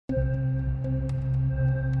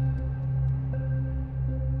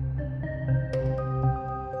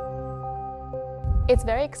It's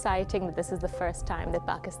very exciting that this is the first time that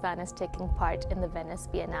Pakistan is taking part in the Venice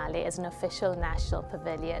Biennale as an official national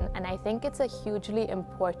pavilion, and I think it's a hugely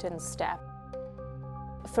important step.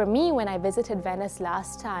 For me, when I visited Venice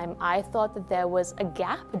last time, I thought that there was a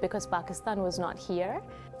gap because Pakistan was not here.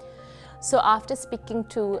 So after speaking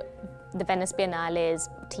to the Venice Biennale's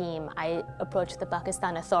team, I approached the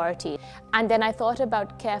Pakistan Authority, and then I thought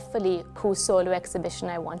about carefully whose solo exhibition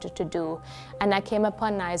I wanted to do, and I came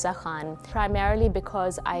upon Naiza primarily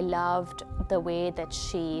because I loved the way that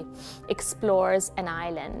she explores an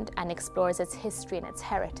island and explores its history and its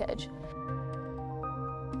heritage.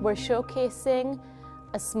 We're showcasing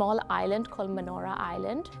a small island called MANORA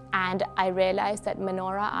Island, and I realized that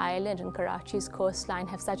MANORA Island and Karachi's coastline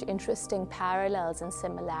have such interesting parallels and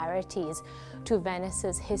similarities to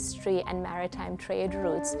Venice's history and maritime trade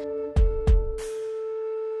routes.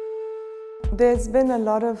 There's been a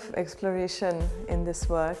lot of exploration in this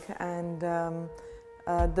work, and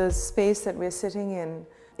the space that we're sitting in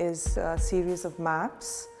is a series of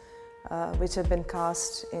maps which have been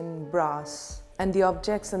cast in brass, and the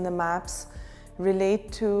objects in the maps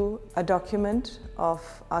relate to a document of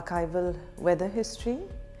archival weather history,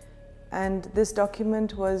 and this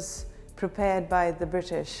document was prepared by the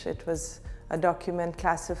British. It was a document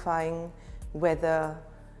classifying weather,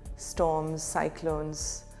 storms,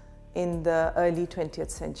 cyclones in the early 20th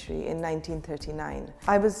century, in 1939.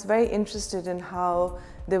 I was very interested in how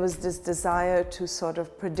there was this desire to sort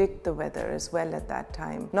of predict the weather as well at that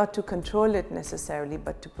time. Not to control it necessarily,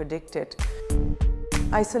 but to predict it.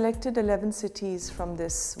 I selected 11 cities from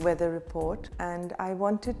this weather report, and I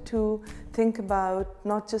wanted to think about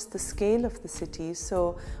not just the scale of the cities,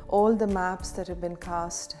 so all the maps that have been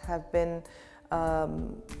cast have been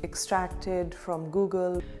extracted from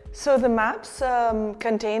Google. So the maps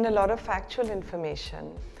contain a lot of factual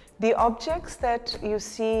information. The objects that you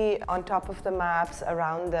see on top of the maps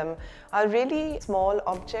around them are really small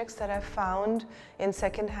objects that I've found in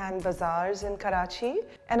second-hand bazaars in Karachi,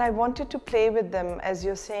 and I wanted to play with them, as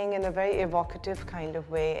you're saying, in a very evocative kind of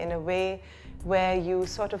way, in a way where you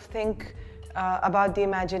sort of think about the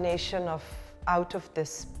imagination of out of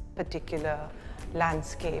this particular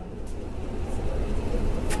landscape.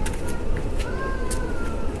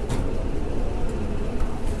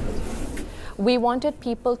 We wanted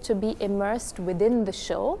people to be immersed within the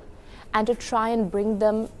show and to try and bring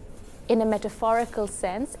them, in a metaphorical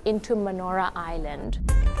sense, into MANORA Island.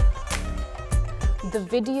 The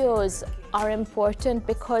videos are important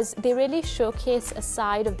because they really showcase a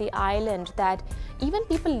side of the island that even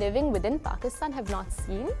people living within Pakistan have not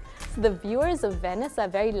seen. So the viewers of Venice are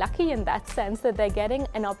very lucky in that sense that they're getting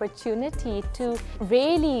an opportunity to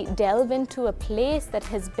really delve into a place that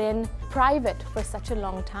has been private for such a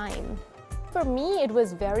long time. For me, it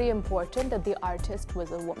was very important that the artist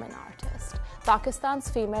was a woman artist. Pakistan's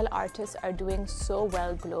female artists are doing so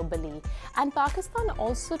well globally. And Pakistan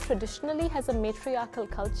also traditionally has a matriarchal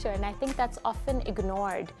culture, and I think that's often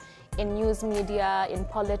ignored in news media, in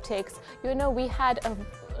politics. You know, we had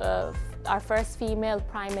our first female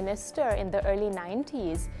prime minister in the early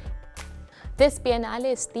 90s. This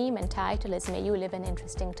Biennale's theme and title is May You Live in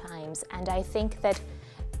Interesting Times, and I think that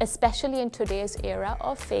especially in today's era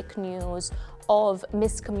of fake news, of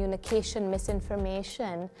miscommunication,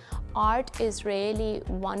 misinformation, art is really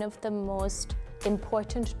one of the most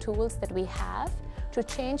important tools that we have to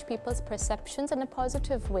change people's perceptions in a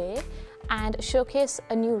positive way and showcase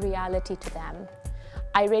a new reality to them.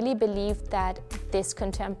 I really believe that this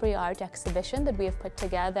contemporary art exhibition that we have put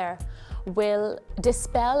together will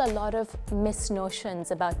dispel a lot of misnotions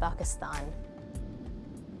about Pakistan.